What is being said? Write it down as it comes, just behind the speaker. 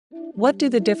What do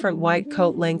the different white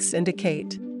coat lengths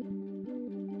indicate?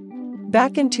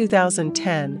 Back in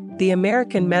 2010, the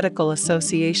American Medical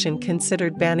Association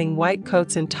considered banning white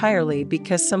coats entirely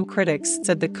because some critics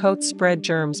said the coats spread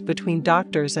germs between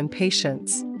doctors and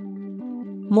patients.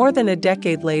 More than a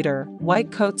decade later,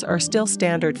 white coats are still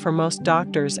standard for most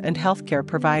doctors and healthcare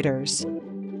providers.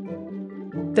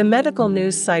 The medical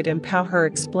news site EmpowerHer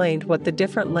explained what the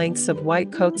different lengths of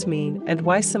white coats mean and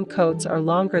why some coats are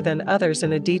longer than others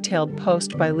in a detailed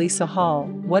post by Lisa Hall.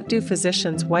 What do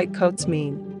physicians' white coats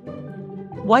mean?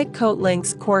 White coat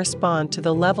lengths correspond to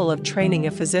the level of training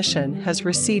a physician has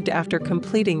received after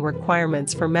completing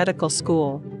requirements for medical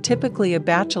school, typically a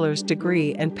bachelor's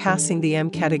degree and passing the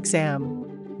MCAT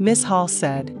exam. Ms. Hall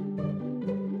said.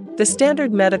 The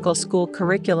standard medical school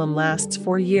curriculum lasts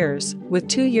 4 years, with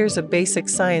 2 years of basic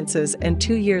sciences and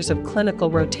 2 years of clinical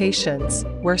rotations,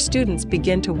 where students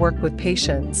begin to work with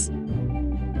patients.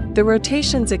 The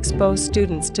rotations expose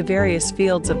students to various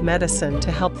fields of medicine to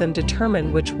help them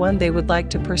determine which one they would like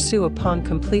to pursue upon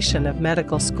completion of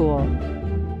medical school.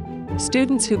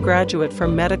 Students who graduate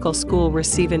from medical school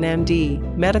receive an MD,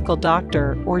 medical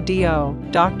doctor, or DO,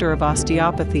 Doctor of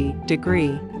Osteopathy,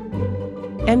 degree.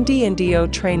 MD and DO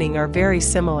training are very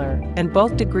similar, and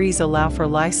both degrees allow for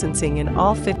licensing in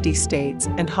all 50 states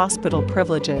and hospital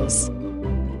privileges.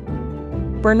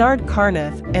 Bernard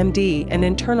Carneth, MD, an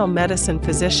internal medicine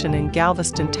physician in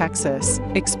Galveston, Texas,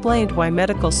 explained why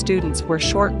medical students wear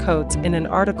short coats in an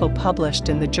article published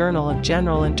in the Journal of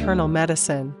General Internal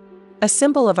Medicine. A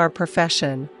symbol of our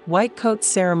profession, white coat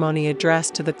ceremony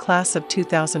addressed to the class of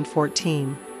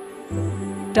 2014.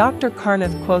 Dr.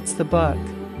 Carneth quotes the book,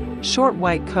 Short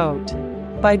White Coat,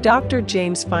 by Dr.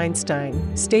 James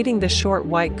Feinstein, stating the short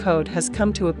white coat has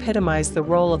come to epitomize the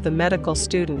role of the medical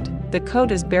student. The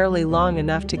coat is barely long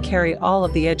enough to carry all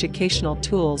of the educational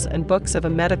tools and books of a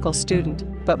medical student,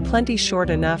 but plenty short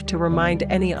enough to remind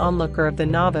any onlooker of the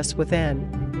novice within.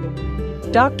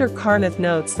 Dr. Carneth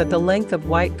notes that the length of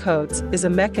white coats is a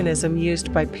mechanism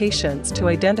used by patients to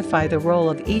identify the role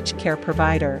of each care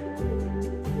provider.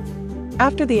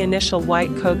 After the initial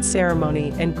white coat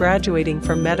ceremony and graduating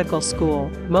from medical school,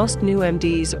 most new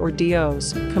MDs or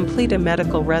DOs complete a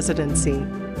medical residency.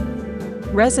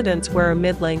 Residents wear a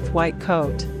mid-length white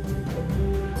coat.